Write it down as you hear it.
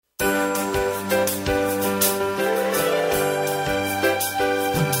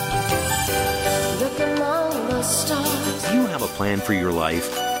plan for your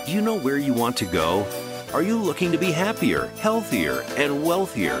life? Do you know where you want to go? Are you looking to be happier, healthier, and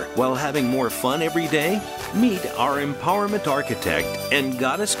wealthier while having more fun every day? Meet our empowerment architect and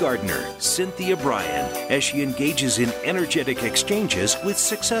goddess gardener, Cynthia Bryan, as she engages in energetic exchanges with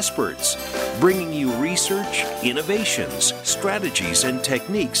successperts, bringing you research, innovations, strategies, and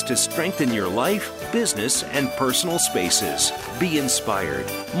techniques to strengthen your life, business, and personal spaces. Be inspired,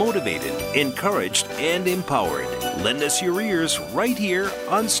 motivated, encouraged, and empowered. Lend us your ears right here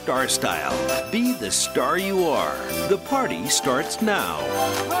on Star Style. Be the star you are. The party starts now.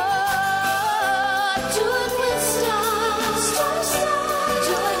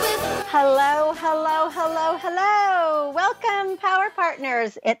 Hello, hello, hello, hello. Welcome, Power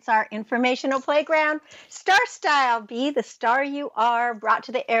Partners. It's our informational playground, Star Style, Be the Star You Are, brought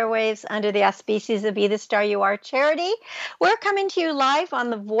to the airwaves under the auspices of Be the Star You Are charity. We're coming to you live on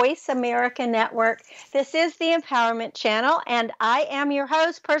the Voice America Network. This is the Empowerment Channel, and I am your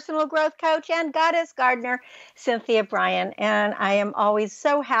host, personal growth coach, and goddess gardener, Cynthia Bryan, and I am always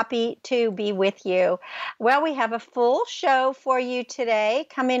so happy to be with you. Well, we have a full show for you today.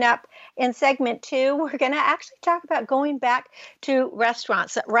 Coming up in segment 2, we're going to actually talk about going back to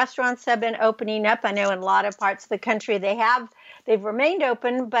restaurants. Restaurants have been opening up. I know in a lot of parts of the country they've remained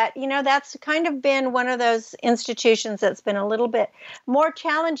open, but that's kind of been one of those institutions that's been a little bit more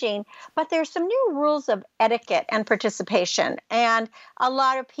challenging. But there's some new rules of etiquette and participation, and a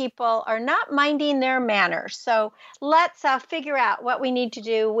lot of people are not minding their manners. So let's figure out what we need to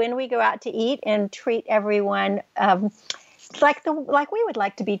do when we go out to eat and treat everyone like we would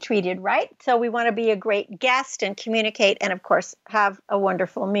like to be treated, right? So we want to be a great guest and communicate and, of course, have a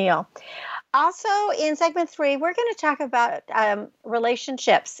wonderful meal. Also, in segment 3, we're going to talk about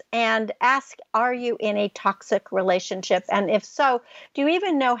relationships and ask, are you in a toxic relationship? And if so, do you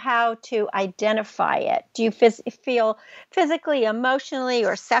even know how to identify it? Do you feel physically, emotionally,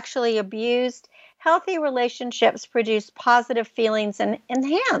 or sexually abused? Healthy relationships produce positive feelings and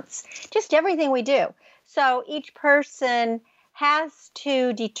enhance just everything we do. So each person has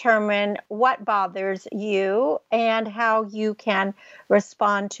to determine what bothers you and how you can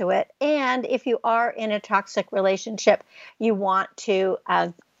respond to it. And if you are in a toxic relationship, you want to,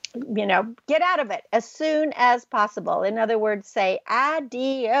 get out of it as soon as possible. In other words, say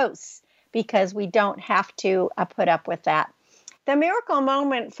adios, because we don't have to put up with that. The miracle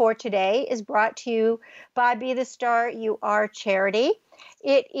moment for today is brought to you by Be the Star You Are charity.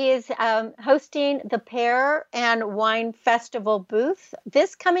 It is hosting the Pear and Wine Festival booth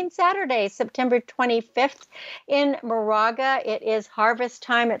this coming Saturday, September 25th in Moraga. It is harvest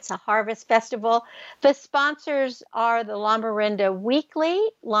time. It's a harvest festival. The sponsors are the La Miranda Weekly,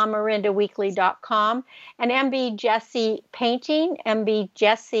 LaMirandaWeekly.com, and MB Jesse Painting,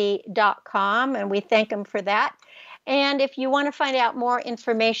 MBJesse.com, and we thank them for that. And if you want to find out more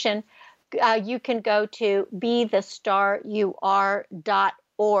information, you can go to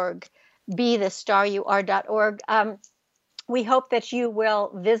BeTheStarYouAre.org, BeTheStarYouAre.org. We hope that you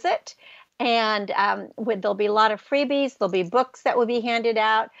will visit, and there'll be a lot of freebies. There'll be books that will be handed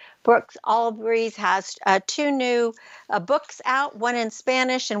out. Brooks Albury's has 2 new books out, one in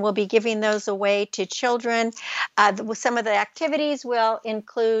Spanish, and we'll be giving those away to children. Some of the activities will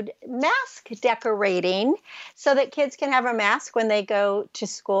include mask decorating so that kids can have a mask when they go to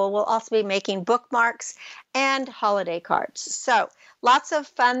school. We'll also be making bookmarks and holiday cards. So lots of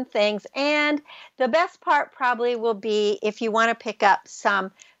fun things. And the best part probably will be if you want to pick up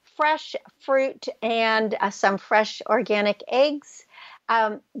some fresh fruit and some fresh organic eggs.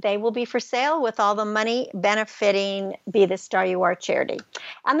 They will be for sale with all the money benefiting Be the Star You Are charity.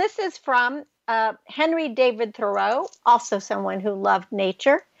 And this is from Henry David Thoreau, also someone who loved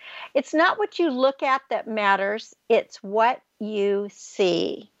nature. It's not what you look at that matters, it's what you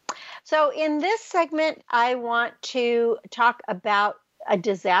see. So in this segment, I want to talk about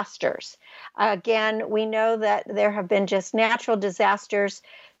disasters. Again, we know that there have been just natural disasters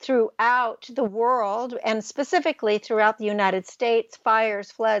throughout the world, and specifically throughout the United States: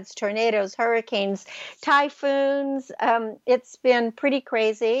 fires, floods, tornadoes, hurricanes, typhoons. It's been pretty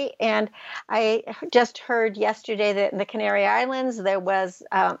crazy. And I just heard yesterday that in the Canary Islands, there was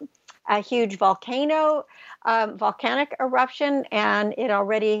a huge volcanic eruption, and it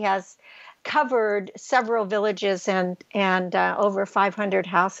already has covered several villages and over 500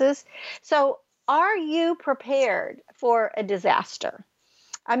 houses. So are you prepared for a disaster?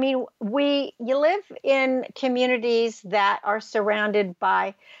 I mean, you live in communities that are surrounded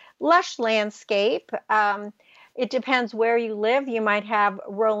by lush landscape. It depends where you live. You might have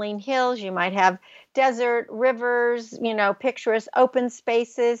rolling hills, you might have desert, rivers, picturesque open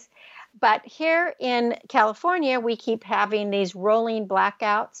spaces. But here in California, we keep having these rolling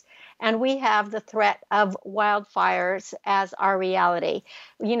blackouts, and we have the threat of wildfires as our reality.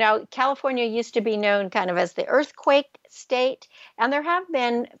 You know, California used to be known kind of as the earthquake state, and there have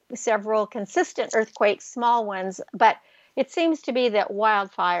been several consistent earthquakes, small ones, but it seems to be that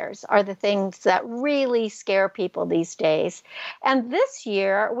wildfires are the things that really scare people these days. And this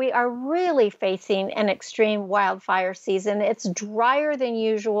year, we are really facing an extreme wildfire season. It's drier than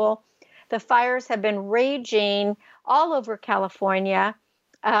usual. The fires have been raging all over California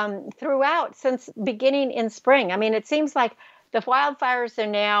throughout since beginning in spring. I mean, it seems like the wildfires are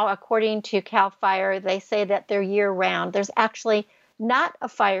now, according to CAL FIRE, they say that they're year round. There's actually not a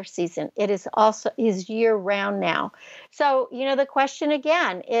fire season. It is year round now. So, you know, the question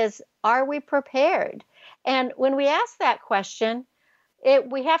again is, are we prepared? And when we ask that question,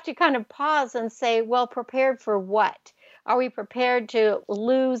 we have to kind of pause and say, well, prepared for what? Are we prepared to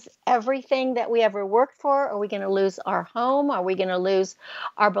lose everything that we ever worked for? Are we going to lose our home? Are we going to lose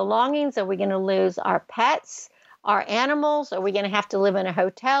our belongings? Are we going to lose our pets, our animals? Are we going to have to live in a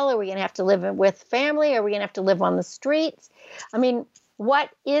hotel? Are we going to have to live with family? Are we going to have to live on the streets? I mean, what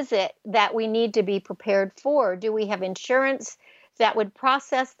is it that we need to be prepared for? Do we have insurance that would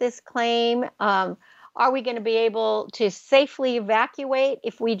process this claim? Are we going to be able to safely evacuate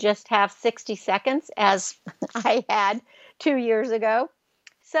if we just have 60 seconds, as I had 2 years ago?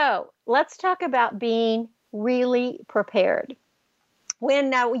 So let's talk about being really prepared.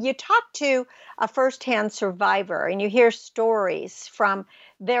 When you talk to a firsthand survivor and you hear stories from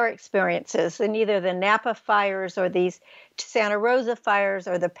their experiences in either the Napa fires or these Santa Rosa fires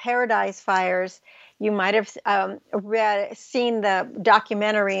or the Paradise fires, you might have seen the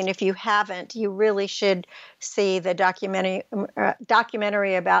documentary, and if you haven't, you really should see the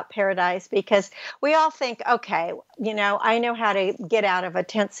documentary about Paradise, because we all think, okay, you know, I know how to get out of a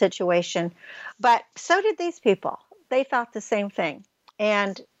tense situation, but so did these people. They thought the same thing,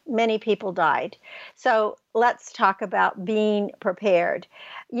 and many people died. So let's talk about being prepared.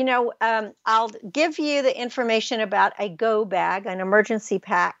 You know, I'll give you the information about a go bag, an emergency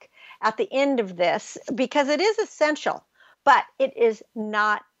pack, at the end of this, because it is essential, but it is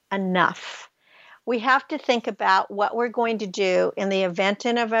not enough. We have to think about what we're going to do in the event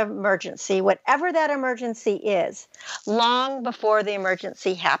of an emergency, whatever that emergency is, long before the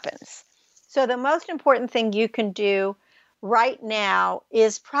emergency happens. So the most important thing you can do right now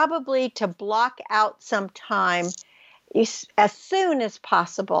is probably to block out some time as soon as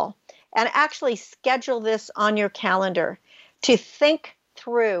possible and actually schedule this on your calendar to think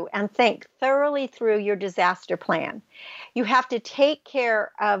through and think thoroughly through your disaster plan. You have to take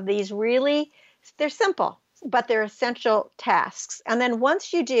care of these they're simple, but they're essential tasks. And then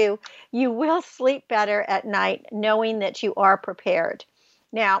once you do, you will sleep better at night knowing that you are prepared.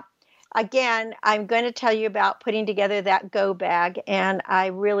 Now, again, I'm going to tell you about putting together that go bag, and I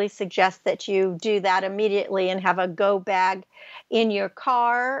really suggest that you do that immediately and have a go bag in your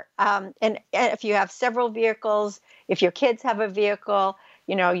car. And if you have several vehicles, if your kids have a vehicle,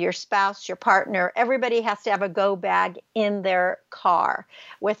 you know, your spouse, your partner, everybody has to have a go bag in their car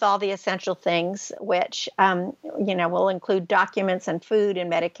with all the essential things, which, you know, will include documents and food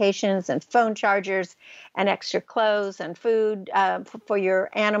and medications and phone chargers and extra clothes and food for your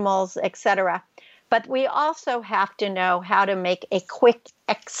animals, etc. But we also have to know how to make a quick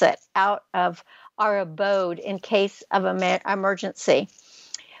exit out of our abode in case of an emergency.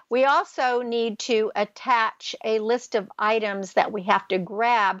 We also need to attach a list of items that we have to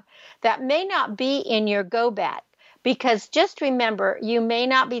grab that may not be in your go bag, because just remember, you may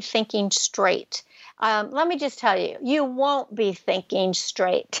not be thinking straight. Let me just tell you, you won't be thinking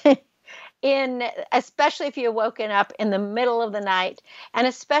straight. Especially if you're woken up in the middle of the night, and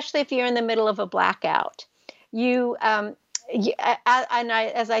especially if you're in the middle of a blackout.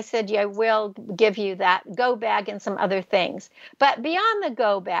 As I said, I will give you that go bag and some other things. But beyond the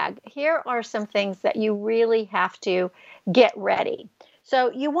go bag, here are some things that you really have to get ready.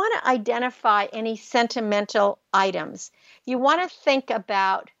 So you want to identify any sentimental items. You want to think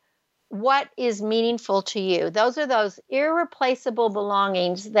about what is meaningful to you. Those are those irreplaceable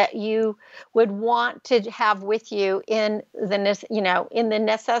belongings that you would want to have with you in the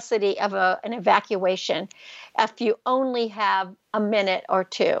necessity of an evacuation, if you only have a minute or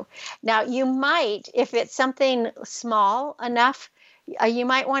two. Now, you might, if it's something small enough, you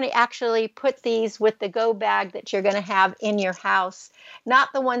might want to actually put these with the go bag that you're going to have in your house,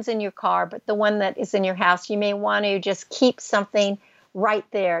 not the ones in your car, but the one that is in your house. You may want to just keep something right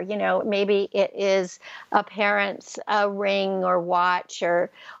there. You know, maybe it is a parent's ring or watch or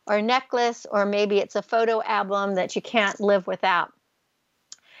necklace, or maybe it's a photo album that you can't live without.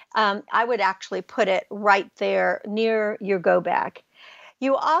 I would actually put it right there near your go bag.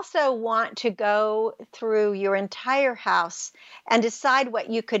 You also want to go through your entire house and decide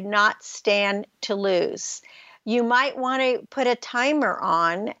what you could not stand to lose. You might want to put a timer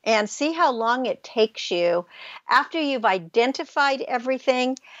on and see how long it takes you after you've identified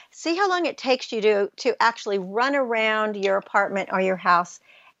everything. See how long it takes you to actually run around your apartment or your house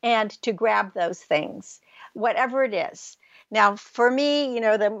and to grab those things, whatever it is. Now, for me,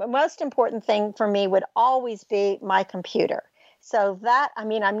 the most important thing for me would always be my computer. So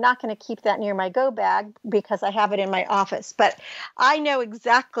I'm not going to keep that near my go bag because I have it in my office, but I know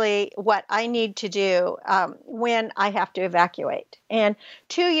exactly what I need to do when I have to evacuate. And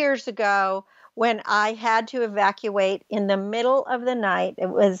 2 years ago, when I had to evacuate in the middle of the night, it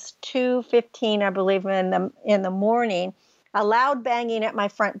was 2:15, I believe, in the morning, a loud banging at my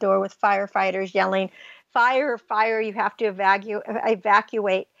front door with firefighters yelling, "Fire, fire, you have to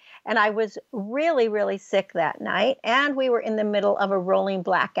evacuate." And I was really, really sick that night. And we were in the middle of a rolling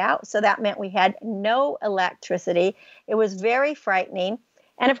blackout. So that meant we had no electricity. It was very frightening.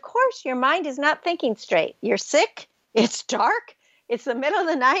 And of course, your mind is not thinking straight. You're sick. It's dark. It's the middle of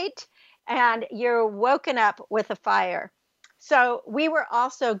the night. And you're woken up with a fire. So we were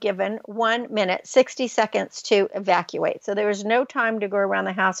also given 1 minute, 60 seconds to evacuate. So there was no time to go around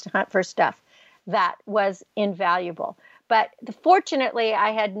the house to hunt for stuff. That was invaluable. But fortunately,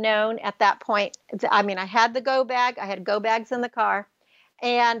 I had known at that point, I had the go bag, I had go bags in the car,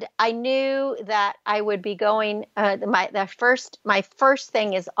 and I knew that I would be going, my first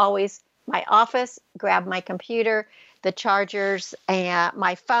thing is always my office, grab my computer, the chargers, and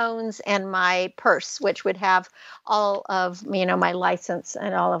my phones, and my purse, which would have all of, my license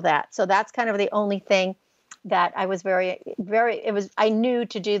and all of that. So that's kind of the only thing that I was I knew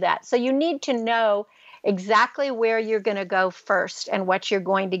to do that. So you need to know exactly where you're going to go first and what you're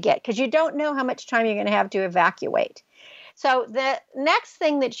going to get, because you don't know how much time you're going to have to evacuate. So the next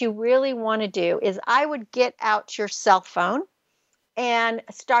thing that you really want to do is I would get out your cell phone and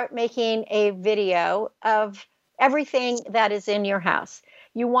start making a video of everything that is in your house.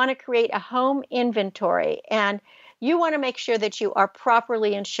 You want to create a home inventory, and you want to make sure that you are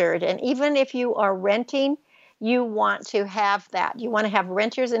properly insured. And even if you are renting, you want to have that. You want to have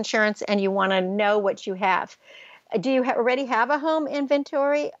renter's insurance, and you want to know what you have. Do you already have a home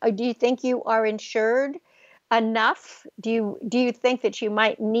inventory? Or do you think you are insured enough? Do you think that you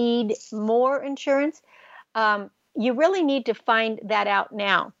might need more insurance? You really need to find that out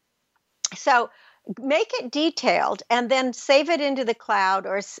now. So make it detailed and then save it into the cloud,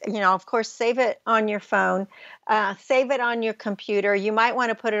 or, of course, save it on your phone, save it on your computer. You might want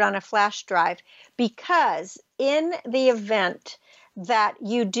to put it on a flash drive, because in the event that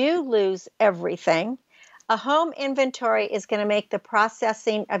you do lose everything, a home inventory is going to make the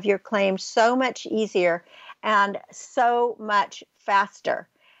processing of your claim so much easier and so much faster.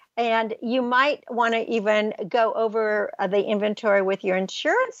 And you might want to even go over the inventory with your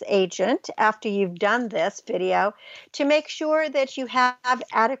insurance agent after you've done this video to make sure that you have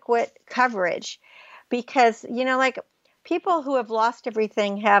adequate coverage. Because, like people who have lost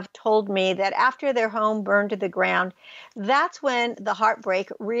everything have told me that after their home burned to the ground, that's when the heartbreak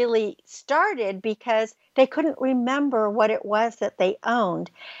really started, because they couldn't remember what it was that they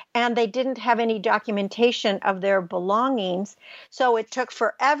owned, and they didn't have any documentation of their belongings. So it took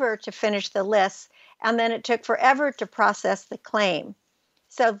forever to finish the list, and then it took forever to process the claim.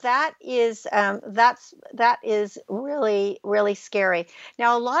 So that is really, really scary.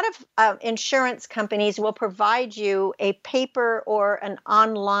 Now, a lot of insurance companies will provide you a paper or an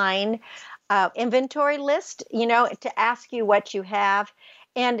online inventory list, to ask you what you have.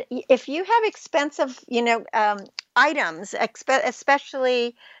 And if you have expensive, items,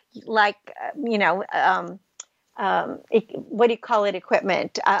 especially like, what do you call it?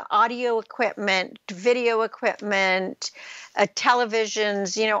 Equipment, audio equipment, video equipment,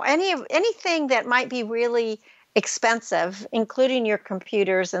 televisions, anything that might be really expensive, including your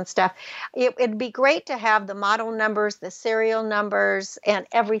computers and stuff. It'd be great to have the model numbers, the serial numbers, and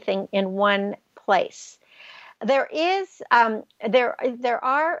everything in one place. There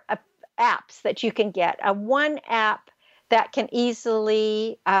are apps that you can get. One app that can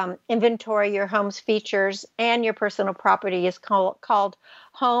easily inventory your home's features and your personal property is called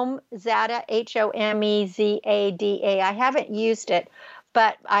HomeZada, HomeZada. I haven't used it,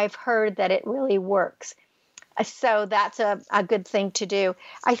 but I've heard that it really works. So that's a good thing to do.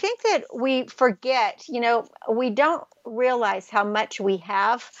 I think that we forget, we don't realize how much we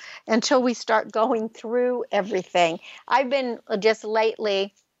have until we start going through everything. I've been just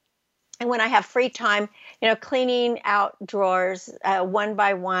lately And when I have free time, cleaning out drawers one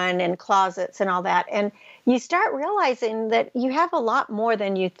by one and closets and all that. And you start realizing that you have a lot more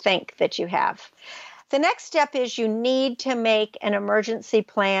than you think that you have. The next step is you need to make an emergency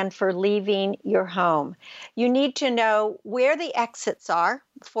plan for leaving your home. You need to know where the exits are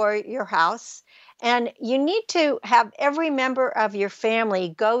for your house. And you need to have every member of your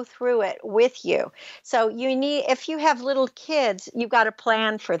family go through it with you. So if you have little kids, you've got a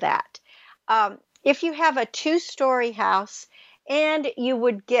plan for that. If you have a 2-story house and you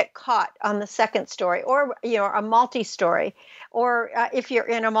would get caught on the second story, or a multi-story, or if you're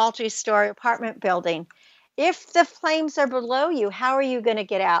in a multi-story apartment building, if the flames are below you, how are you going to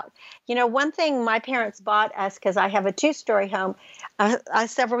get out? One thing my parents bought us, because I have a 2-story home,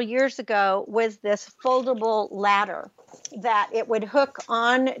 several years ago, was this foldable ladder that it would hook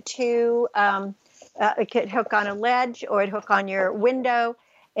on to, it could hook on a ledge or it'd hook on your window,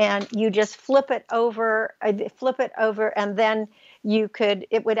 and you just flip it over, and then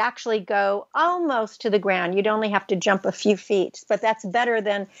it would actually go almost to the ground. You'd only have to jump a few feet, but that's better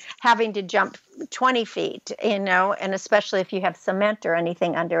than having to jump 20 feet, and especially if you have cement or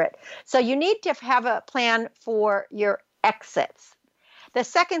anything under it. So you need to have a plan for your exits. The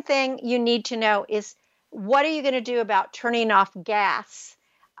second thing you need to know is, what are you going to do about turning off gas?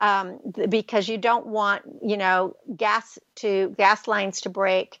 Because you don't want, gas lines to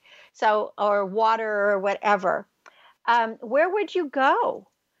break, or water or whatever. Where would you go?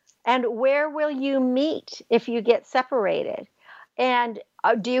 And where will you meet if you get separated? And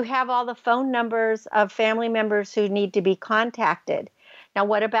do you have all the phone numbers of family members who need to be contacted? Now,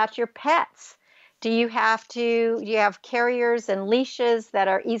 what about your pets? Do you have carriers and leashes that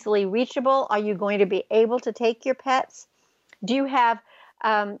are easily reachable? Are you going to be able to take your pets? Do you have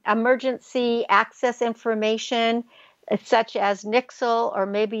emergency access information such as Nixle, or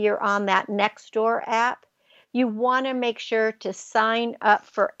maybe you're on that Nextdoor app? You want to make sure to sign up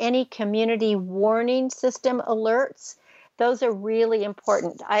for any community warning system alerts. Those are really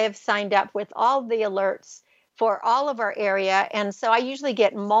important. I have signed up with all the alerts for all of our area, and so I usually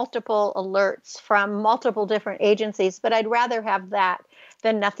get multiple alerts from multiple different agencies, but I'd rather have that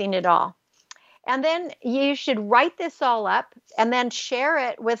than nothing at all. And then you should write this all up and then share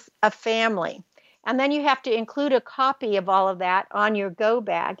it with a family. And then you have to include a copy of all of that on your go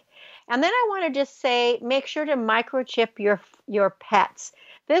bag. And then I want to just say, make sure to microchip your pets.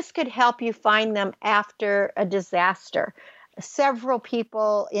 This could help you find them after a disaster. Several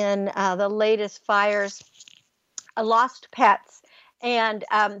people in the latest fires lost pets, and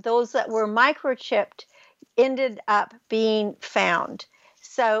those that were microchipped ended up being found.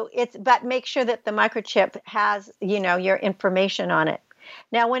 But make sure that the microchip has, your information on it.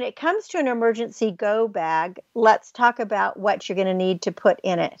 Now, when it comes to an emergency go bag, let's talk about what you're going to need to put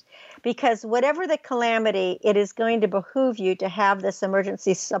in it. Because whatever the calamity, it is going to behoove you to have this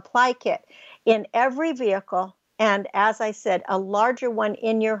emergency supply kit in every vehicle. And as I said, a larger one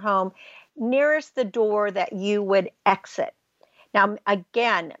in your home nearest the door that you would exit. Now,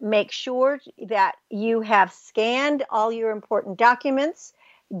 again, make sure that you have scanned all your important documents,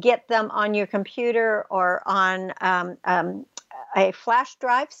 get them on your computer or on a flash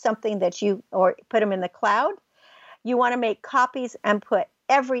drive, something or put them in the cloud. You want to make copies and put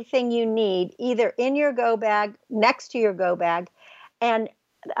everything you need either in your go bag, next to your go bag. And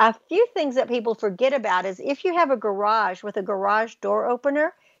a few things that people forget about is, if you have a garage with a garage door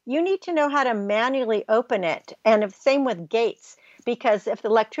opener, you need to know how to manually open it. And same with gates, because if the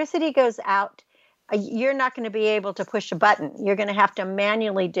electricity goes out, you're not going to be able to push a button. You're going to have to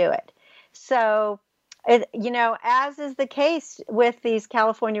manually do it. So, as is the case with these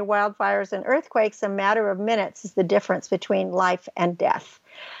California wildfires and earthquakes, a matter of minutes is the difference between life and death.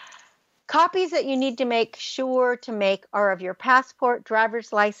 Copies that you need to make sure to make are of your passport,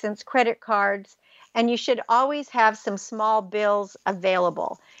 driver's license, credit cards, and you should always have some small bills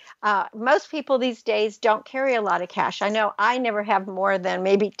available. Most people these days don't carry a lot of cash. I know I never have more than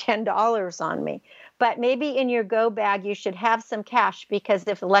maybe $10 on me, but maybe in your go bag you should have some cash, because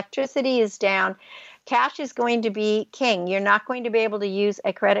if electricity is down, cash is going to be king. You're not going to be able to use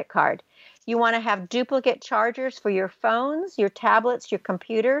a credit card. You want to have duplicate chargers for your phones, your tablets, your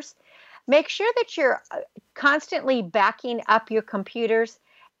computers. Make sure that you're constantly backing up your computers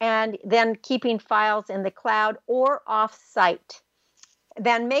and then keeping files in the cloud or off-site.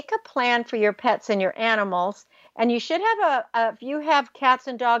 Then make a plan for your pets and your animals. And you should have if you have cats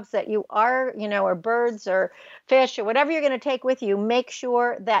and dogs that you are, or birds or fish or whatever you're going to take with you, make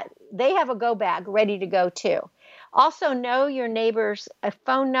sure that they have a go bag ready to go too. Also, know your neighbors'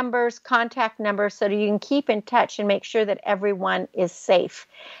 phone numbers, contact numbers, so that you can keep in touch and make sure that everyone is safe.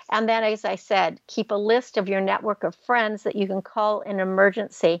 And then, as I said, keep a list of your network of friends that you can call in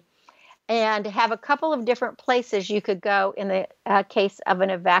emergency, and have a couple of different places you could go in the case of an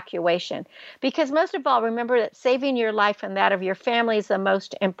evacuation. Because most of all, remember that saving your life and that of your family is the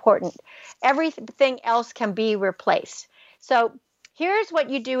most important. Everything else can be replaced. So here's what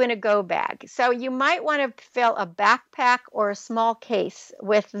you do in a go bag. So you might want to fill a backpack or a small case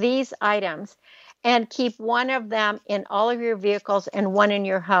with these items and keep one of them in all of your vehicles and one in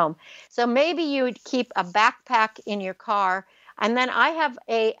your home. So maybe you would keep a backpack in your car. And then I have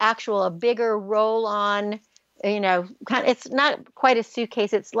a bigger roll-on, it's not quite a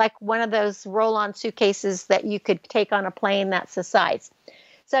suitcase. It's like one of those roll-on suitcases that you could take on a plane that's the size.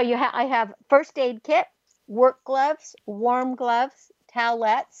 So I have first aid kit, work gloves, warm gloves,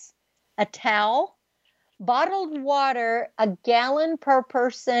 towelettes, a towel, bottled water, a gallon per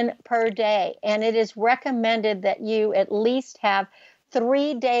person per day. And it is recommended that you at least have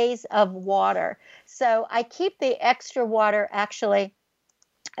 3 days of water. So I keep the extra water actually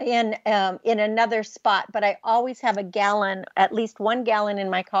in another spot, but I always have a gallon, at least 1 gallon in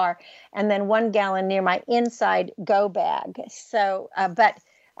my car, and then 1 gallon near my inside go bag. So, but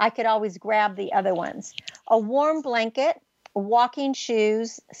I could always grab the other ones. A warm blanket, walking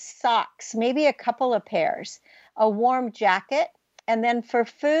shoes, socks, maybe a couple of pairs, a warm jacket. And then for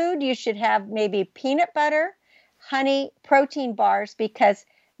food, you should have maybe peanut butter, honey, protein bars, because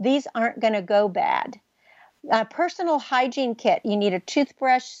these aren't going to go bad. A personal hygiene kit. You need a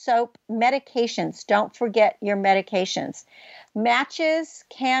toothbrush, soap, medications. Don't forget your medications. Matches,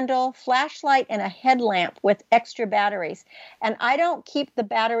 candle, flashlight, and a headlamp with extra batteries. And I don't keep the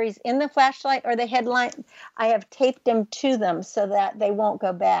batteries in the flashlight or the headlamp. I have taped them to them so that they won't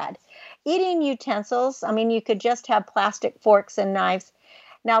go bad. Eating utensils. You could just have plastic forks and knives.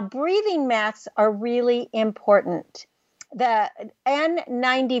 Now, breathing masks are really important. The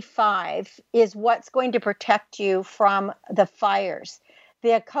N95 is what's going to protect you from the fires.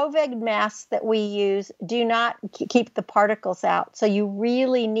 The COVID masks that we use do not keep the particles out, so you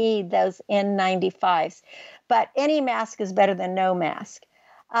really need those N95s. But any mask is better than no mask.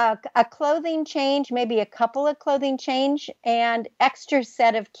 A clothing change, maybe a couple of clothing change, and extra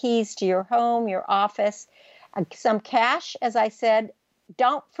set of keys to your home, your office, some cash, as I said.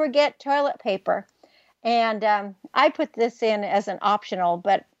 Don't forget toilet paper. And I put this in as an optional,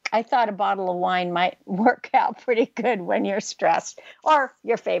 but I thought a bottle of wine might work out pretty good when you're stressed, or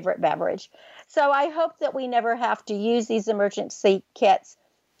your favorite beverage. So I hope that we never have to use these emergency kits,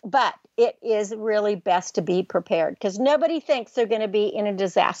 but it is really best to be prepared because nobody thinks they're going to be in a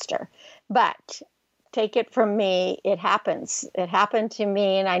disaster. But take it from me, it happens. It happened to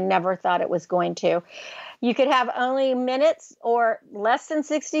me, and I never thought it was going to. You could have only minutes or less than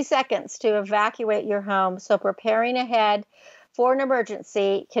 60 seconds to evacuate your home. So preparing ahead for an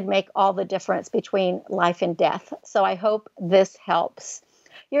emergency can make all the difference between life and death. So I hope this helps.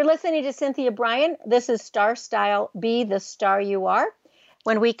 You're listening to Cynthia Bryan. This is Star Style, Be the Star You Are.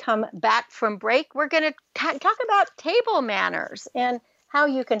 When we come back from break, we're going to talk about table manners and how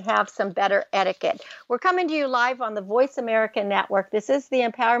you can have some better etiquette. We're coming to you live on the Voice America Network. This is the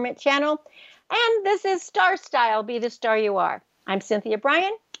Empowerment Channel. And this is Star Style, Be the Star You Are. I'm Cynthia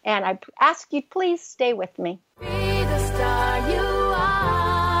Bryan, and I ask you please stay with me. Be the star you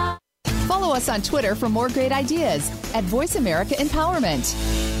are. Follow us on Twitter for more great ideas at Voice America Empowerment.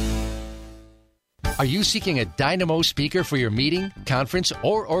 Are you seeking a dynamo speaker for your meeting, conference,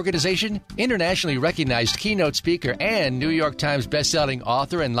 or organization? Internationally recognized keynote speaker and New York Times bestselling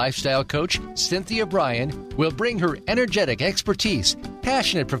author and lifestyle coach Cynthia Bryan will bring her energetic expertise,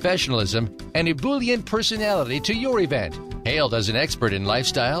 passionate professionalism, and ebullient personality to your event. Hailed as an expert in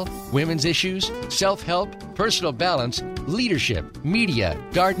lifestyle, women's issues, self-help, personal balance, leadership, media,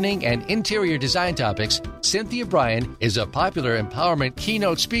 gardening, and interior design topics, Cynthia Bryan is a popular empowerment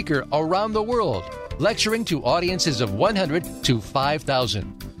keynote speaker around the world, lecturing to audiences of 100 to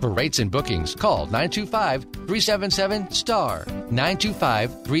 5,000. For rates and bookings, call 925-377-STAR,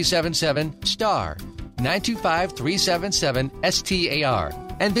 925-377-STAR, 925-377-STAR,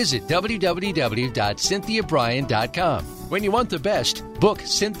 and visit www.cynthiabryan.com. When you want the best, book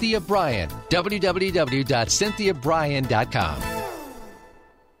Cynthia Bryan, www.cynthiabryan.com.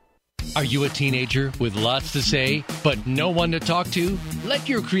 Are you a teenager with lots to say, but no one to talk to? Let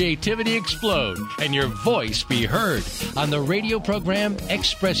your creativity explode and your voice be heard on the radio program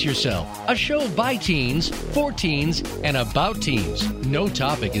Express Yourself, a show by teens, for teens, and about teens. No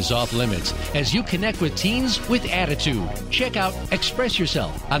topic is off limits as you connect with teens with attitude. Check out Express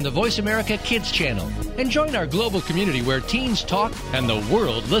Yourself on the Voice America Kids channel and join our global community where teens talk and the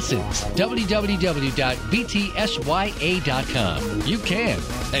world listens. www.btsya.com. You can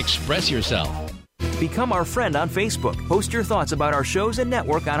express yourself. Become our friend on Facebook. Post your thoughts about our shows and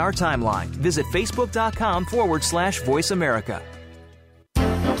network on our timeline. Visit facebook.com/Voice America.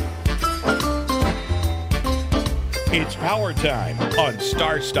 It's power time on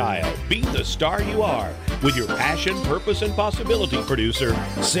Star Style. Be the star you are with your passion, purpose, and possibility producer,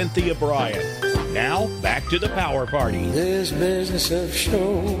 Cynthia Bryan. Now, back to the Power Party. This business of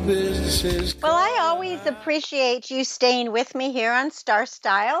show business. Well, I always appreciate you staying with me here on Star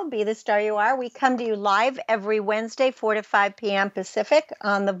Style. Be the star you are. We come to you live every Wednesday, 4 to 5 p.m. Pacific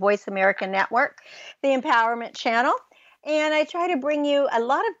on the Voice America Network, the Empowerment Channel. And I try to bring you a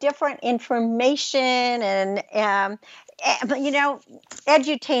lot of different information and,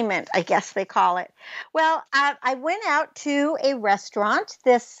 edutainment, I guess they call it. Well, I went out to a restaurant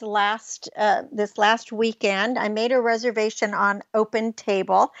this last weekend. I made a reservation on Open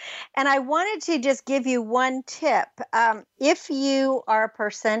Table, and I wanted to just give you one tip. If you are a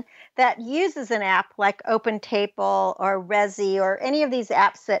person that uses an app like Open Table or Resi or any of these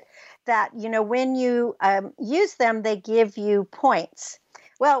apps that when you use them, they give you points.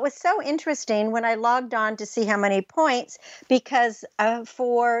 Well, it was so interesting when I logged on to see how many points, because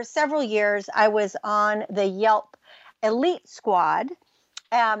for several years I was on the Yelp Elite Squad,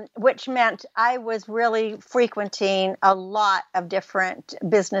 which meant I was really frequenting a lot of different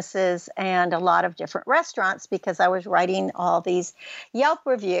businesses and a lot of different restaurants because I was writing all these Yelp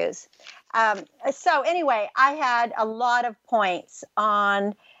reviews. So anyway, I had a lot of points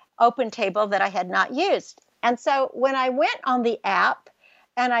on Open Table that I had not used. And so when I went on the app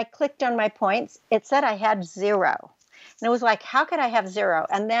and I clicked on my points, it said I had 0. And it was like, how could I have 0?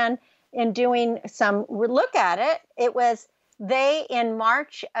 And then in doing some look at it, it was in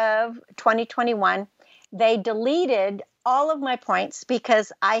March of 2021, they deleted all of my points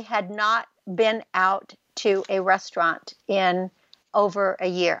because I had not been out to a restaurant in over a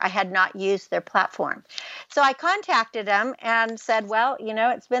year. I had not used their platform. So I contacted them and said, well,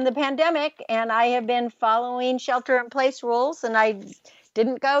 it's been the pandemic and I have been following shelter-in-place rules, and I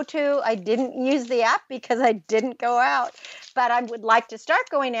didn't use the app because I didn't go out, but I would like to start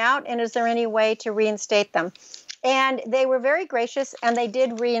going out. And is there any way to reinstate them? And they were very gracious, and they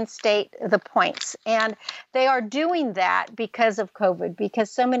did reinstate the points. And they are doing that because of COVID,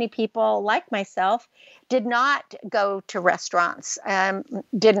 because so many people like myself did not go to restaurants,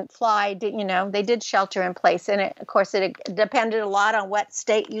 didn't fly, they did shelter in place. And of course, it depended a lot on what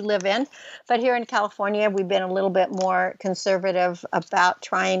state you live in. But here in California, we've been a little bit more conservative about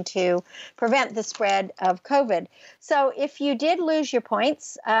trying to prevent the spread of COVID. So if you did lose your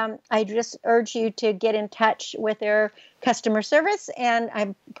points, I just urge you to get in touch with their customer service, and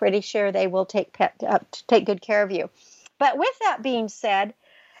I'm pretty sure they will take good care of you. But with that being said,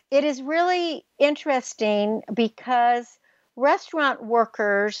 it is really interesting because restaurant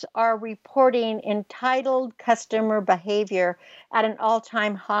workers are reporting entitled customer behavior at an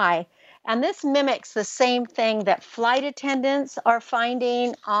all-time high. And this mimics the same thing that flight attendants are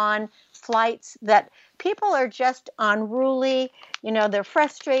finding on flights, that people are just unruly. They're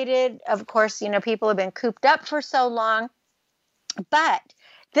frustrated. Of course, people have been cooped up for so long. But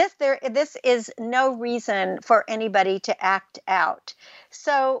this is no reason for anybody to act out.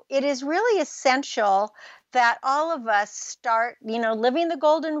 So it is really essential that all of us start, living the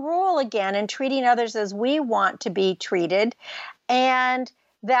golden rule again and treating others as we want to be treated. And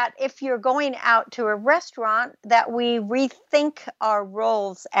that if you're going out to a restaurant, that we rethink our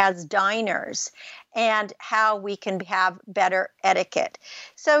roles as diners and how we can have better etiquette.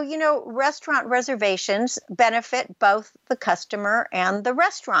 So, restaurant reservations benefit both the customer and the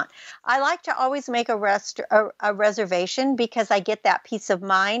restaurant. I like to always make a reservation because I get that peace of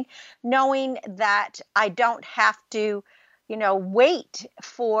mind knowing that I don't have to wait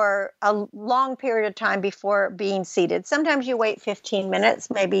for a long period of time before being seated. Sometimes you wait 15 minutes,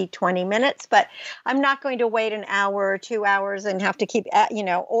 maybe 20 minutes, but I'm not going to wait an hour or 2 hours and have to keep,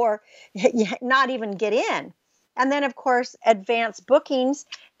 or not even get in. And then, of course, advanced bookings,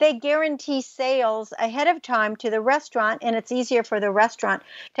 they guarantee sales ahead of time to the restaurant, and it's easier for the restaurant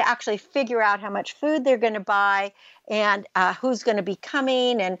to actually figure out how much food they're going to buy and who's going to be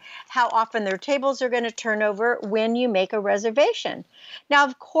coming and how often their tables are going to turn over when you make a reservation. Now,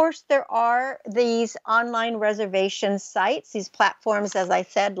 of course, there are these online reservation sites, these platforms, as I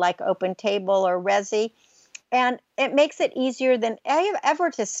said, like OpenTable or Resy, and it makes it easier than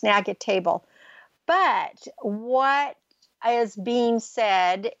ever to snag a table. But what is being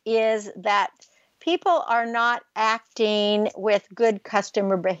said is that people are not acting with good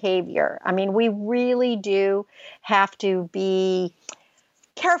customer behavior. I mean, we really do have to be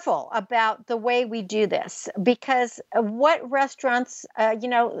careful about the way we do this, because what restaurants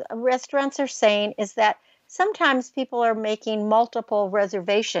are saying is that sometimes people are making multiple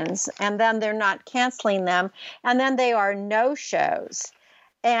reservations and then they're not canceling them, and then they are no-shows.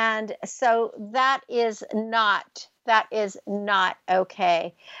 And so that is not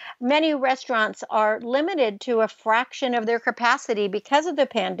okay. Many restaurants are limited to a fraction of their capacity because of the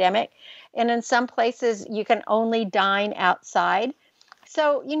pandemic. And in some places, you can only dine outside.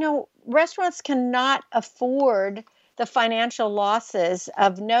 So, restaurants cannot afford the financial losses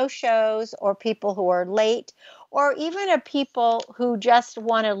of no-shows or people who are late, or even of people who just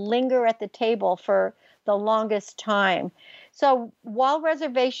want to linger at the table for the longest time. So while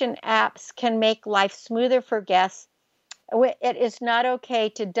reservation apps can make life smoother for guests, it is not okay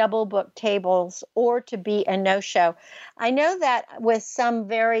to double book tables or to be a no-show. I know that with some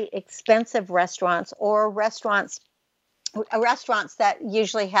very expensive restaurants or restaurants that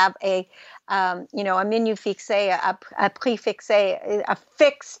usually have a menu fixé, a prix fixé, a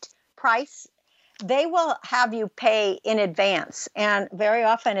fixed price, they will have you pay in advance. And very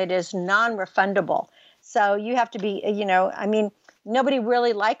often it is non-refundable. So you have to be, nobody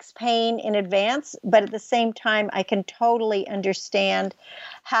really likes paying in advance, but at the same time, I can totally understand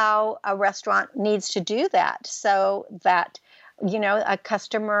how a restaurant needs to do that so that, a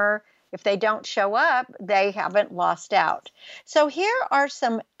customer, if they don't show up, they haven't lost out. So here are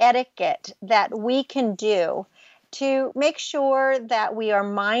some etiquette that we can do to make sure that we are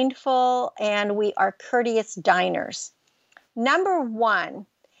mindful and we are courteous diners. Number one,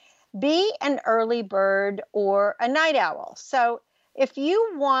 be an early bird or a night owl. So if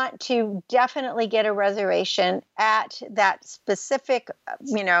you want to definitely get a reservation at that specific,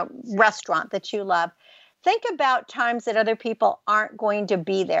 restaurant that you love, think about times that other people aren't going to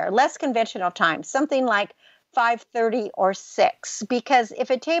be there, less conventional times, something like 5:30 or 6, because if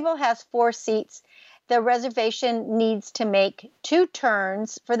a table has 4 seats, the reservation needs to make 2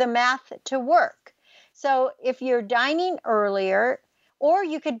 turns for the math to work. So if you're dining earlier, or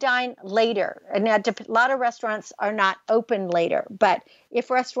you could dine later. And a lot of restaurants are not open later. But if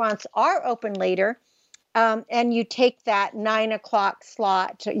restaurants are open later, and you take that 9 o'clock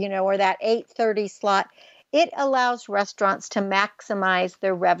slot, or that 8:30 slot, it allows restaurants to maximize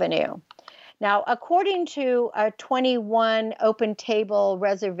their revenue. Now, according to a 21 open table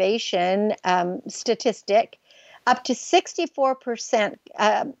reservation statistic, up to 64%,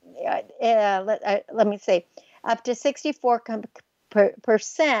 up to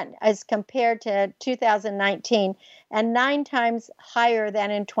 64% as compared to 2019, and 9 times higher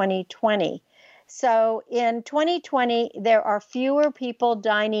than in 2020. So in 2020, there are fewer people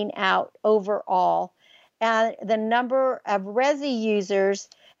dining out overall, and the number of Resy users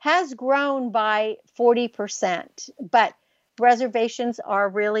has grown by 40%, but reservations are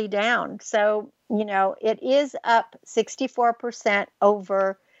really down. So, it is up 64%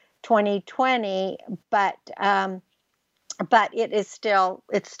 over 2020, but it's still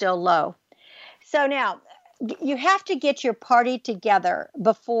low. So now you have to get your party together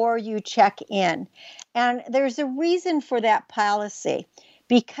before you check in. And there's a reason for that policy,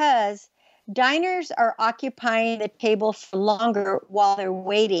 because diners are occupying the table for longer while they're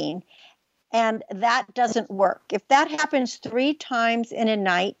waiting, and that doesn't work. If that happens 3 times in a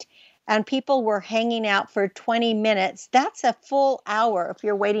night and people were hanging out for 20 minutes, that's a full hour if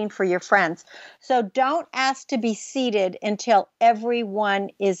you're waiting for your friends. So don't ask to be seated until everyone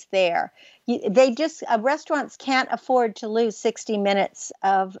is there. Restaurants can't afford to lose 60 minutes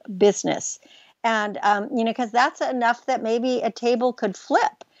of business. And, because that's enough that maybe a table could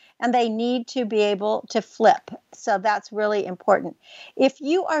flip, and they need to be able to flip. So that's really important. If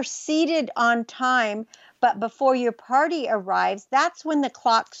you are seated on time, but before your party arrives, that's when the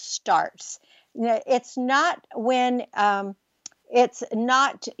clock starts. It's not when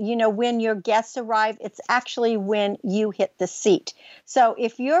when your guests arrive. It's actually when you hit the seat. So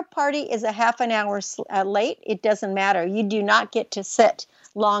if your party is a half an hour late, it doesn't matter. You do not get to sit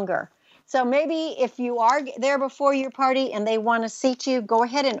longer. So maybe if you are there before your party and they want to seat you, go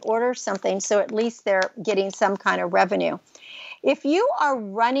ahead and order something so at least they're getting some kind of revenue. If you are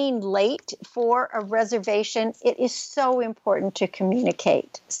running late for a reservation, it is so important to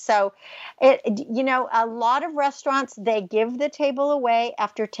communicate. So, a lot of restaurants, they give the table away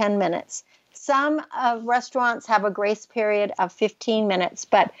after 10 minutes. Some restaurants have a grace period of 15 minutes,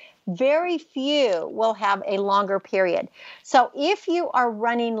 but very few will have a longer period. So if you are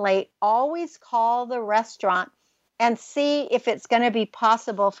running late, always call the restaurant and see if it's going to be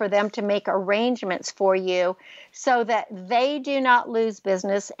possible for them to make arrangements for you so that they do not lose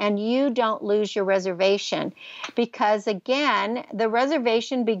business and you don't lose your reservation. Because again, the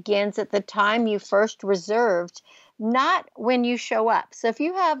reservation begins at the time you first reserved, not when you show up. So if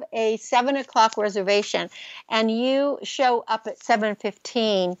you have a 7 o'clock reservation and you show up at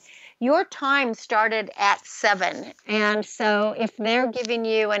 7:15, your time started at 7. And so if they're giving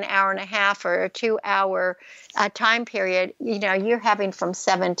you an hour and a half or a 2-hour time period, you're having from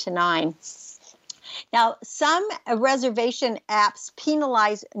 7 to 9. Now, some reservation apps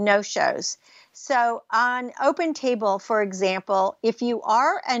penalize no-shows. So on OpenTable, for example, if you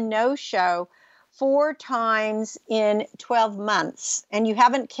are a no-show 4 times in 12 months and you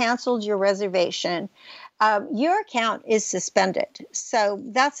haven't canceled your reservation, your account is suspended. So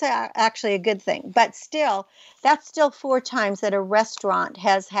that's actually a good thing. But still, that's still 4 times that a restaurant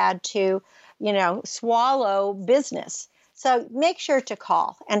has had to, swallow business. So make sure to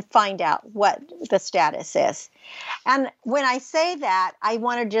call and find out what the status is. And when I say that, I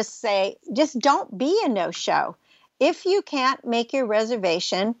want to just say, just don't be a no-show. If you can't make your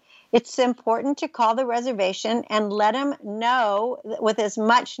reservation, it's important to call the reservation and let them know with as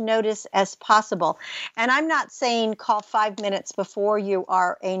much notice as possible. And I'm not saying call 5 minutes before you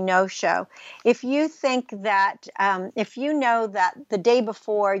are a no-show. If you think that, if you know that the day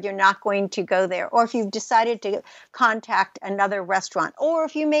before you're not going to go there, or if you've decided to contact another restaurant, or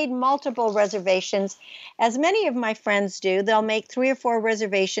if you made multiple reservations, as many of my friends do, they'll make 3 or 4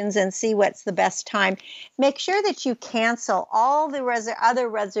 reservations and see what's the best time. Make sure that you cancel all the other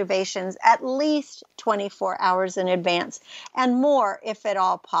reservations at least 24 hours in advance and more if at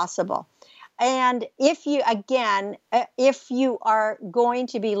all possible. And if you are going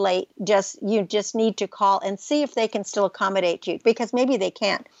to be late, you just need to call and see if they can still accommodate you, because maybe they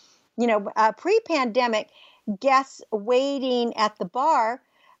can't. Pre-pandemic, guests waiting at the bar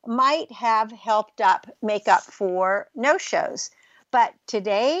might have helped make up for no-shows. But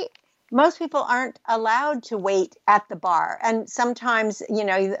today, most people aren't allowed to wait at the bar. And sometimes,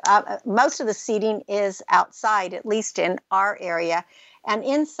 most of the seating is outside, at least in our area. And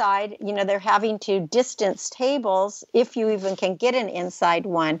inside, they're having to distance tables if you even can get an inside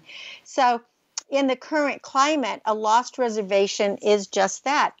one. So in the current climate, a lost reservation is just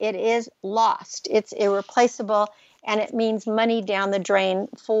that. It is lost. It's irreplaceable, and it means money down the drain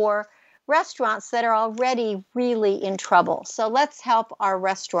for restaurants that are already really in trouble. So let's help our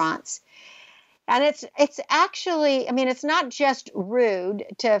restaurants. And it's actually, it's not just rude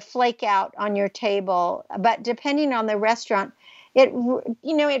to flake out on your table, but depending on the restaurant, it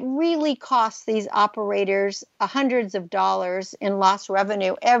really costs these operators hundreds of dollars in lost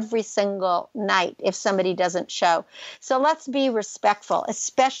revenue every single night if somebody doesn't show. So let's be respectful,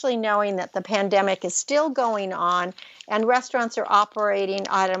 especially knowing that the pandemic is still going on and restaurants are operating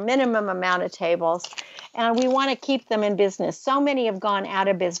at a minimum amount of tables, and we want to keep them in business. So many have gone out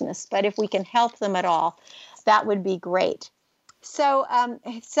of business, but if we can help them at all, that would be great. So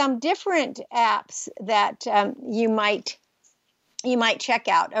some different apps that you might check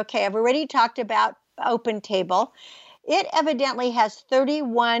out. Okay, I've already talked about OpenTable. It evidently has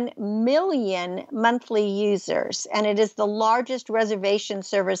 31 million monthly users, and it is the largest reservation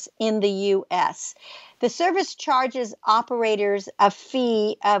service in the U.S. The service charges operators a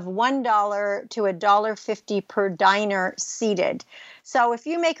fee of $1 to $1.50 per diner seated. So if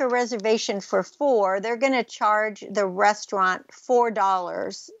you make a reservation for 4, they're going to charge the restaurant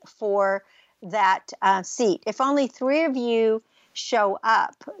 $4 for that seat. If only 3 of you show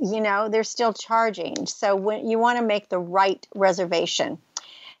up, they're still charging. So when you want to make the right reservation.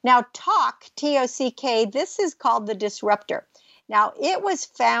 Now, Tock, T-O-C-K, this is called the Disruptor. Now, it was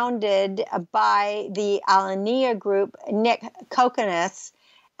founded by the Alania Group, Nick Kokonas,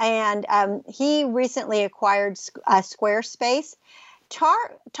 and he recently acquired Squarespace.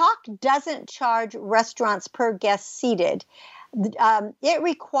 Tock doesn't charge restaurants per guest seated. It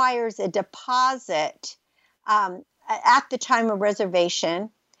requires a deposit at the time of reservation,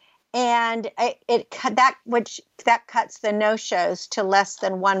 and that cuts the no-shows to less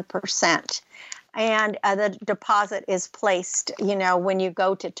than 1%. and the deposit is placed, when you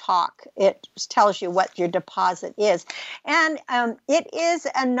go to talk. It tells you what your deposit is. And it is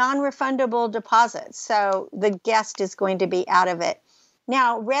a non-refundable deposit, so the guest is going to be out of it.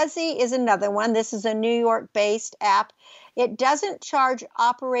 Now, Resy is another one. This is a New York-based app. It doesn't charge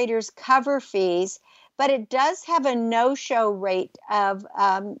operators cover fees, but it does have a no-show rate of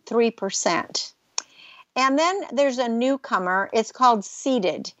 3%. And then there's a newcomer. It's called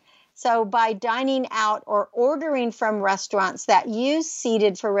Seated. So by dining out or ordering from restaurants that use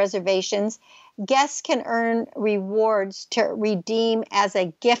Seated for reservations, guests can earn rewards to redeem as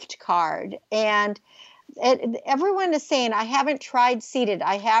a gift card. And everyone is saying, I haven't tried Seated.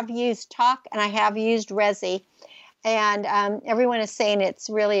 I have used Talk and I have used Resy. And everyone is saying it's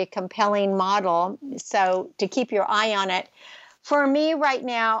really a compelling model. So to keep your eye on it. For me right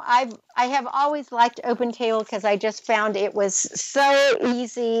now, I have always liked OpenTable because I just found it was so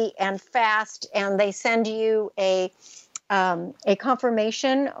easy and fast, and they send you a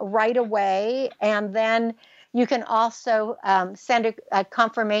confirmation right away, and then you can also send a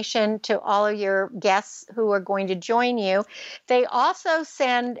confirmation to all of your guests who are going to join you. They also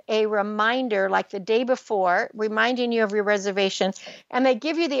send a reminder like the day before, reminding you of your reservation, and they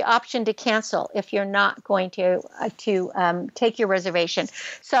give you the option to cancel if you're not going to take your reservation.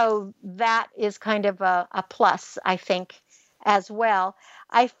 So that is kind of a plus, I think, as well.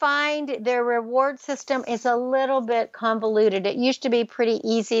 I find their reward system is a little bit convoluted. It used to be pretty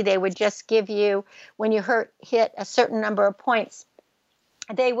easy. They would just give you, when you hit a certain number of points,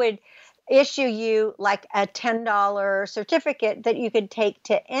 they would issue you like a $10 certificate that you could take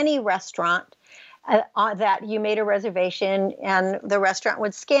to any restaurant that you made a reservation, and the restaurant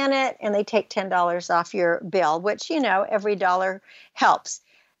would scan it and they take $10 off your bill, which, every dollar helps.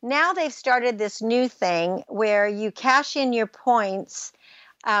 Now they've started this new thing where you cash in your points.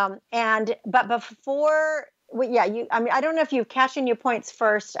 But before, I don't know if you cash in your points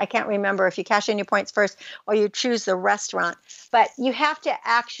first. I can't remember if you cash in your points first or you choose the restaurant, but you have to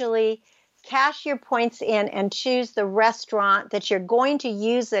actually cash your points in and choose the restaurant that you're going to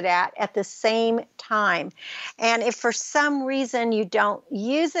use it at the same time. And if for some reason you don't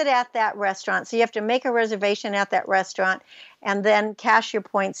use it at that restaurant, so you have to make a reservation at that restaurant and then cash your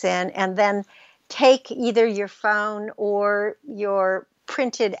points in and then take either your phone or your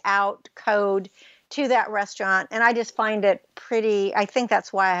printed out code to that restaurant. And I just find it I think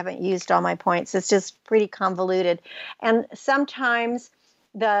that's why I haven't used all my points. It's just pretty convoluted. And sometimes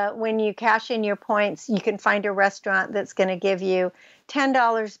when you cash in your points, you can find a restaurant that's going to give you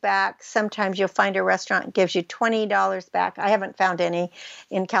 $10 back. Sometimes you'll find a restaurant that gives you $20 back. I haven't found any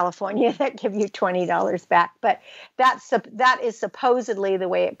in California that give you $20 back, but that is supposedly the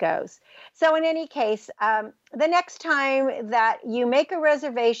way it goes. So in any case, the next time that you make a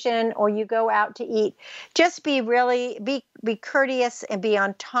reservation or you go out to eat, just be courteous and be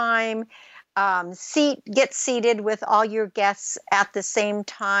on time. Get seated with all your guests at the same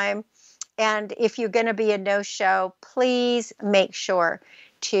time. And if you're going to be a no-show, please make sure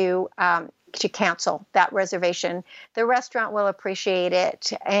to cancel that reservation. The restaurant will appreciate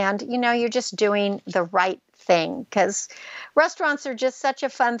it. And, you're just doing the right thing because restaurants are just such a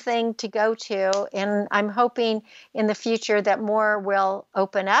fun thing to go to. And I'm hoping in the future that more will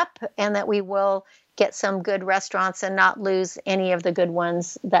open up and that we will get some good restaurants and not lose any of the good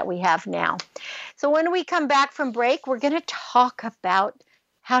ones that we have now. So when we come back from break, we're going to talk about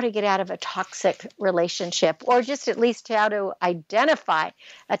how to get out of a toxic relationship, or just at least how to identify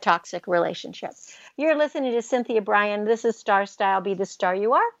a toxic relationship. You're listening to Cynthia Bryan. This is Star Style, Be the Star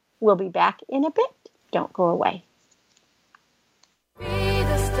You Are. We'll be back in a bit. Don't go away. Be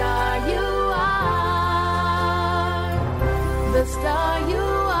the star you are. The star you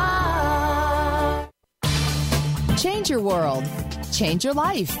are. Change your world. Change your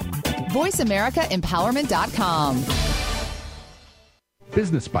life. VoiceAmericaEmpowerment.com.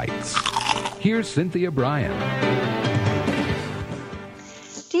 Business Bites. Here's Cynthia Bryan.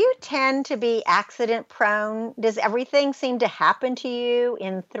 Do you tend to be accident prone? Does everything seem to happen to you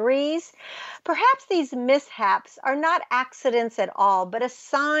in threes? Perhaps these mishaps are not accidents at all, but a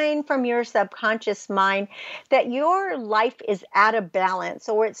sign from your subconscious mind that your life is out of balance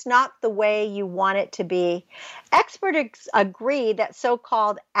or it's not the way you want it to be. Experts agree that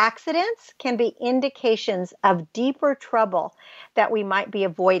so-called accidents can be indications of deeper trouble that we might be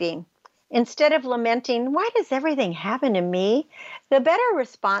avoiding. Instead of lamenting, why does everything happen to me? The better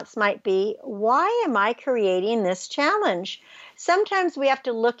response might be, why am I creating this challenge? Sometimes we have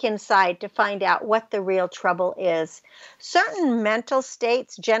to look inside to find out what the real trouble is. Certain mental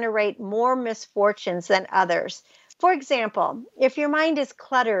states generate more misfortunes than others. For example, if your mind is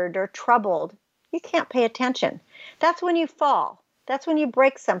cluttered or troubled, you can't pay attention. That's when you fall. That's when you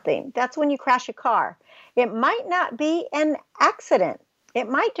break something. That's when you crash a car. It might not be an accident. It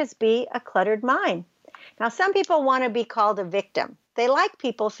might just be a cluttered mind. Now, some people want to be called a victim. They like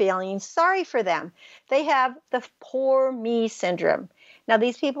people feeling sorry for them. They have the poor me syndrome. Now,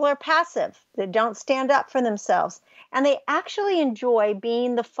 these people are passive. They don't stand up for themselves. And they actually enjoy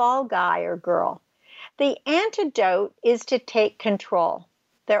being the fall guy or girl. The antidote is to take control.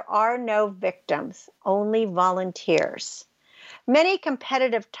 There are no victims, only volunteers. Many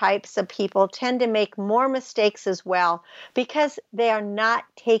competitive types of people tend to make more mistakes as well because they are not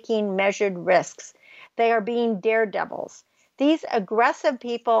taking measured risks. They are being daredevils. These aggressive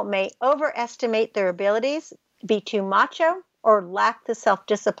people may overestimate their abilities, be too macho, or lack the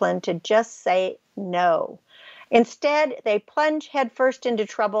self-discipline to just say no. Instead, they plunge headfirst into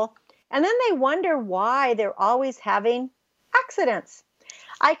trouble, and then they wonder why they're always having accidents.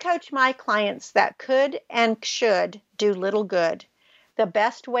 I coach my clients that could and should do little good. The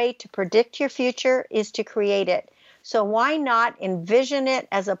best way to predict your future is to create it. So why not envision it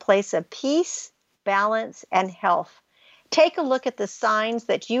as a place of peace, balance, and health? Take a look at the signs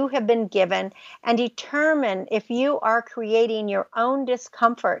that you have been given and determine if you are creating your own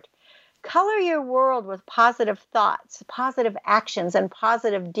discomfort. Color your world with positive thoughts, positive actions, and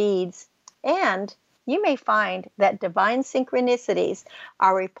positive deeds. And you may find that divine synchronicities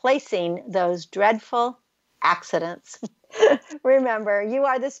are replacing those dreadful accidents. Remember, you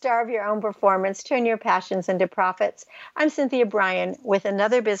are the star of your own performance. Turn your passions into profits. I'm Cynthia Bryan with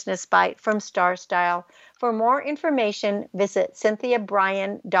another business bite from Star Style. For more information, visit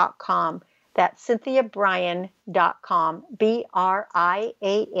CynthiaBryan.com. That's CynthiaBryan.com.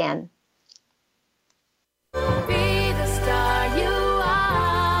 BRIAN. Be the star you are.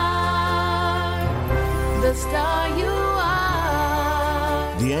 The star you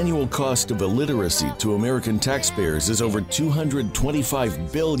are. The annual cost of illiteracy to American taxpayers is over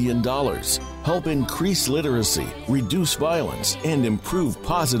 $225 billion. Help increase literacy, reduce violence, and improve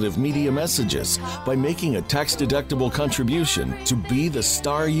positive media messages by making a tax-deductible contribution to Be the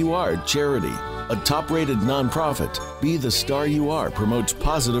Star You Are charity. A top-rated nonprofit, Be the Star You Are promotes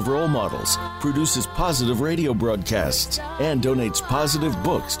positive role models, produces positive radio broadcasts, and donates positive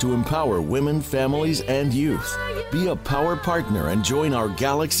books to empower women, families, and youth. Be a power partner and join our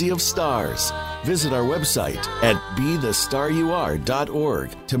galaxy of stars. Visit our website at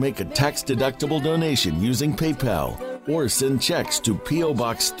BeTheStarYouAre.org to make a tax-deductible donation using PayPal or send checks to P.O.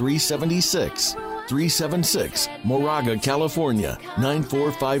 Box 376, Moraga, California,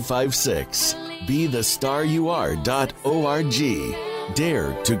 94556. BeTheStarYouAre.org.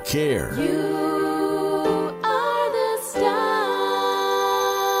 Dare to care. You are the star.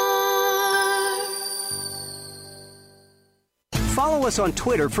 Follow us on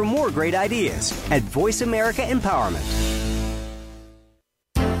Twitter for more great ideas at Voice America Empowerment.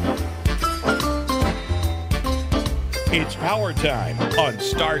 It's power time on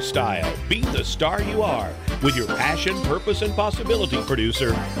Star Style. Be the star you are with your passion, purpose, and possibility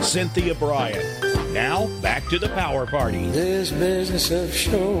producer, Cynthia Bryan. Now, back to the power party. This business of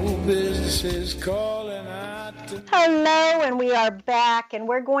show business is calling out to... Hello, and we are back, and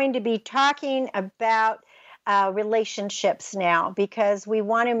we're going to be talking about relationships now because we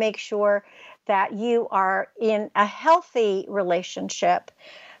want to make sure that you are in a healthy relationship.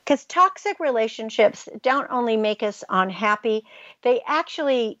 Because toxic relationships don't only make us unhappy, they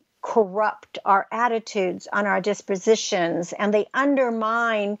actually corrupt our attitudes on our dispositions, and they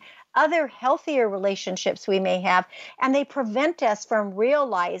undermine other healthier relationships we may have, and they prevent us from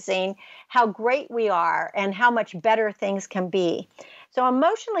realizing how great we are and how much better things can be. So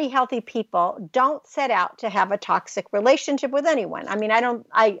emotionally healthy people don't set out to have a toxic relationship with anyone. I mean,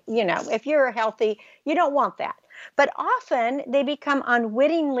 if you're healthy, you don't want that. But often they become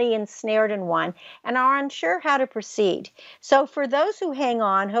unwittingly ensnared in one and are unsure how to proceed. So for those who hang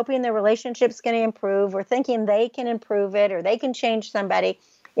on, hoping their relationship's going to improve or thinking they can improve it or they can change somebody,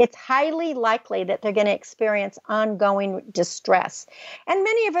 it's highly likely that they're going to experience ongoing distress. And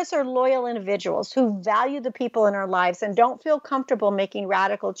many of us are loyal individuals who value the people in our lives and don't feel comfortable making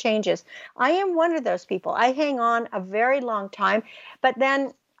radical changes. I am one of those people. I hang on a very long time, but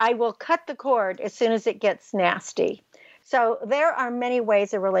then I will cut the cord as soon as it gets nasty. So there are many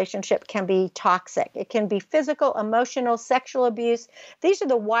ways a relationship can be toxic. It can be physical, emotional, sexual abuse. These are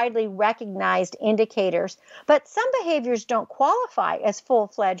the widely recognized indicators. But some behaviors don't qualify as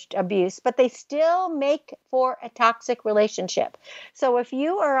full-fledged abuse, but they still make for a toxic relationship. So if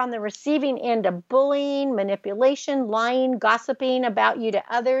you are on the receiving end of bullying, manipulation, lying, gossiping about you to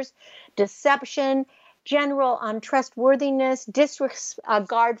others, deception, general untrustworthiness,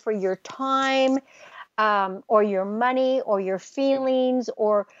 disregard for your time, or your money, or your feelings,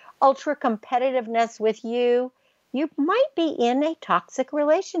 or ultra competitiveness with you, you might be in a toxic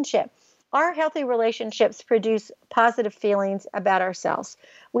relationship. Our healthy relationships produce positive feelings about ourselves.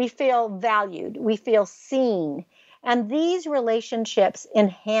 We feel valued, we feel seen, and these relationships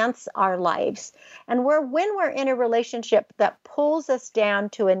enhance our lives. And when we're in a relationship that pulls us down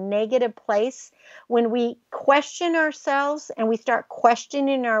to a negative place, when we question ourselves and we start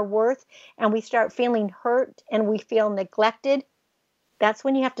questioning our worth and we start feeling hurt and we feel neglected, that's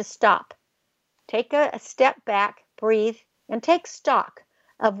when you have to stop. Take a step back, breathe, and take stock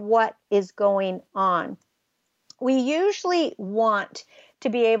of what is going on. We usually want to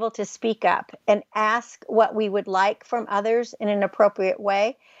be able to speak up and ask what we would like from others in an appropriate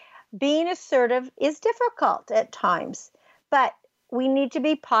way. Being assertive is difficult at times, but we need to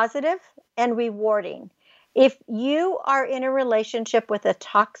be positive and rewarding. If you are in a relationship with a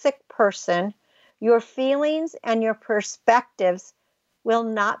toxic person, your feelings and your perspectives will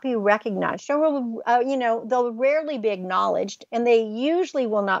not be recognized. So, they'll rarely be acknowledged, and they usually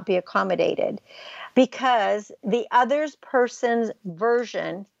will not be accommodated because the other person's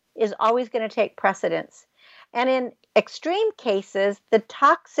version is always going to take precedence. And in extreme cases, the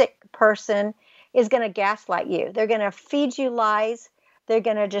toxic person is going to gaslight you. They're going to feed you lies. They're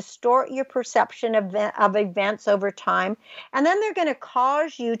going to distort your perception of events over time. And then they're going to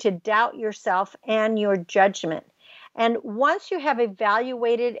cause you to doubt yourself and your judgment. And once you have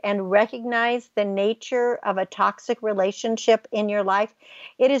evaluated and recognized the nature of a toxic relationship in your life,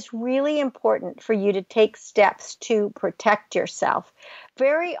 it is really important for you to take steps to protect yourself.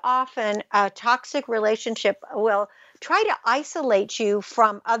 Very often, a toxic relationship will try to isolate you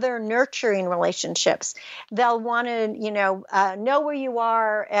from other nurturing relationships. They'll want to, know where you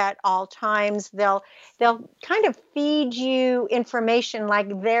are at all times. They'll kind of feed you information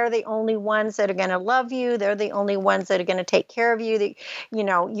like they're the only ones that are going to love you. They're the only ones that are going to take care of you.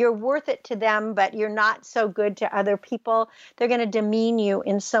 You're worth it to them, but you're not so good to other people. They're going to demean you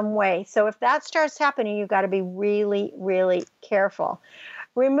in some way. So if that starts happening, you've got to be really, really careful.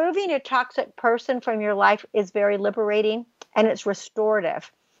 Removing a toxic person from your life is very liberating and it's restorative.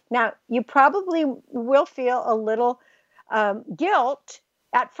 Now, you probably will feel a little guilt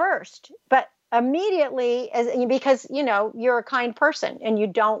at first, but immediately, because you're a kind person and you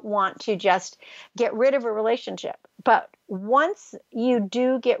don't want to just get rid of a relationship. But once you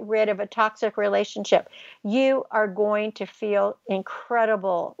do get rid of a toxic relationship, you are going to feel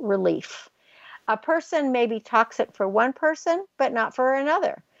incredible relief. A person may be toxic for one person, but not for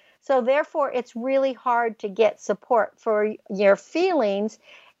another. So therefore, it's really hard to get support for your feelings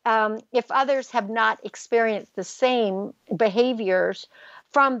if others have not experienced the same behaviors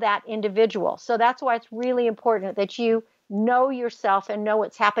from that individual. So that's why it's really important that you know yourself and know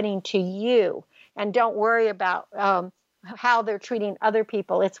what's happening to you. And don't worry about how they're treating other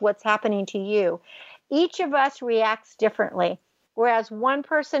people. It's what's happening to you. Each of us reacts differently. Whereas one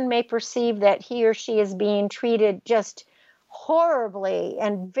person may perceive that he or she is being treated just horribly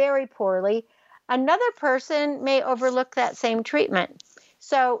and very poorly, another person may overlook that same treatment.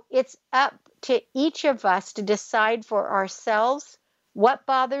 So it's up to each of us to decide for ourselves what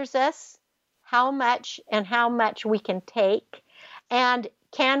bothers us, how much we can take, and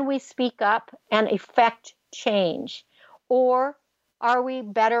can we speak up and effect change? Or are we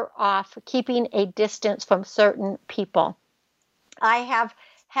better off keeping a distance from certain people? I have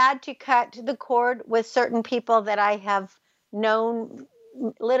had to cut the cord with certain people that I have known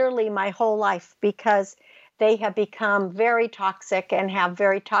literally my whole life because they have become very toxic and have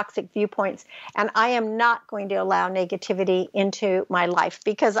very toxic viewpoints. And I am not going to allow negativity into my life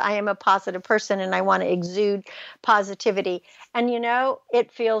because I am a positive person and I want to exude positivity. And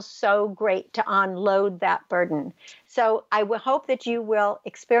it feels so great to unload that burden. So I will hope that you will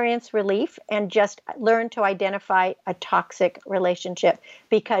experience relief and just learn to identify a toxic relationship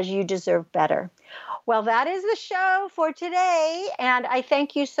because you deserve better. Well, that is the show for today, and I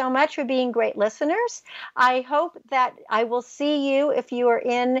thank you so much for being great listeners. I hope that I will see you if you are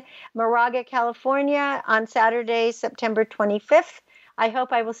in Moraga, California on Saturday, September 25th. I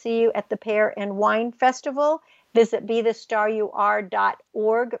hope I will see you at the Pear and Wine Festival. Visit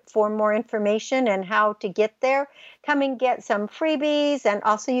BeTheStarYouAre.org for more information and how to get there. Come and get some freebies, and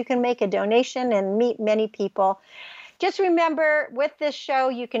also you can make a donation and meet many people. Just remember, with this show,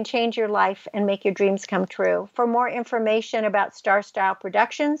 you can change your life and make your dreams come true. For more information about Star Style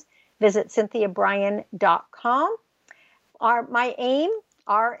Productions, visit CynthiaBryan.com. My aim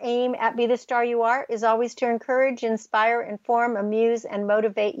Our aim at Be the Star You Are is always to encourage, inspire, inform, amuse, and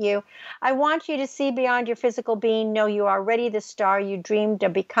motivate you. I want you to see beyond your physical being, know you are already the star you dreamed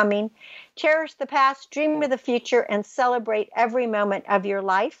of becoming. Cherish the past, dream of the future, and celebrate every moment of your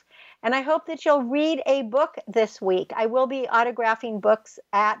life. And I hope that you'll read a book this week. I will be autographing books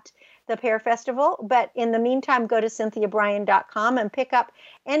at the Pear Festival, but in the meantime, go to CynthiaBryan.com and pick up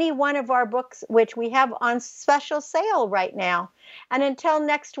any one of our books, which we have on special sale right now. And until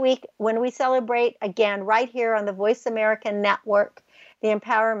next week, when we celebrate again right here on the Voice America Network, the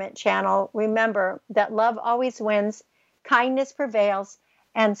Empowerment Channel, remember that love always wins, kindness prevails,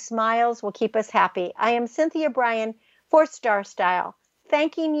 and smiles will keep us happy. I am Cynthia Bryan for Star Style,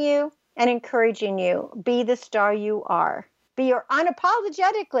 thanking you and encouraging you. Be the star you are. Be your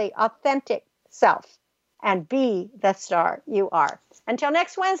unapologetically authentic self and be the star you are. Until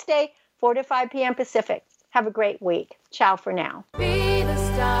next Wednesday, 4 to 5 p.m. Pacific. Have a great week. Ciao for now. Be the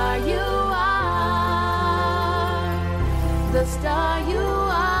star you are. The star you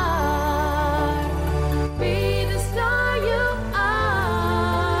are. Be the star you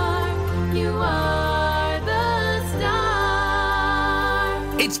are. You are the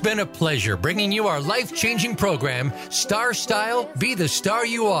star. It's been a pleasure bringing you our life-changing program, Star Style, Be the Star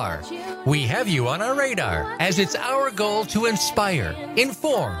You Are. We have you on our radar, as it's our goal to inspire,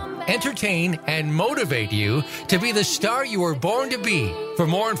 inform, entertain, and motivate you to be the star you were born to be. For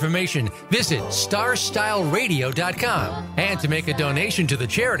more information, visit starstyleradio.com. And to make a donation to the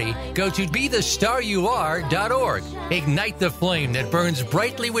charity, go to BeTheStarYouAre.org. Ignite the flame that burns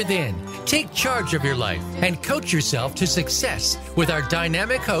brightly within. Take charge of your life and coach yourself to success with our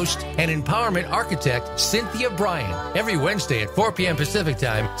dynamic host and empowerment architect, Cynthia Bryan, every Wednesday at 4 p.m. Pacific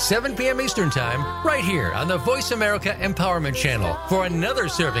Time, 7 p.m. Eastern Time, right here on the Voice America Empowerment Channel for another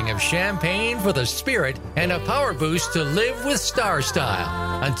serving of champagne for the spirit and a power boost to live with Star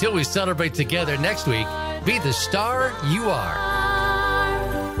Style. Until we celebrate together next week, be the star you are.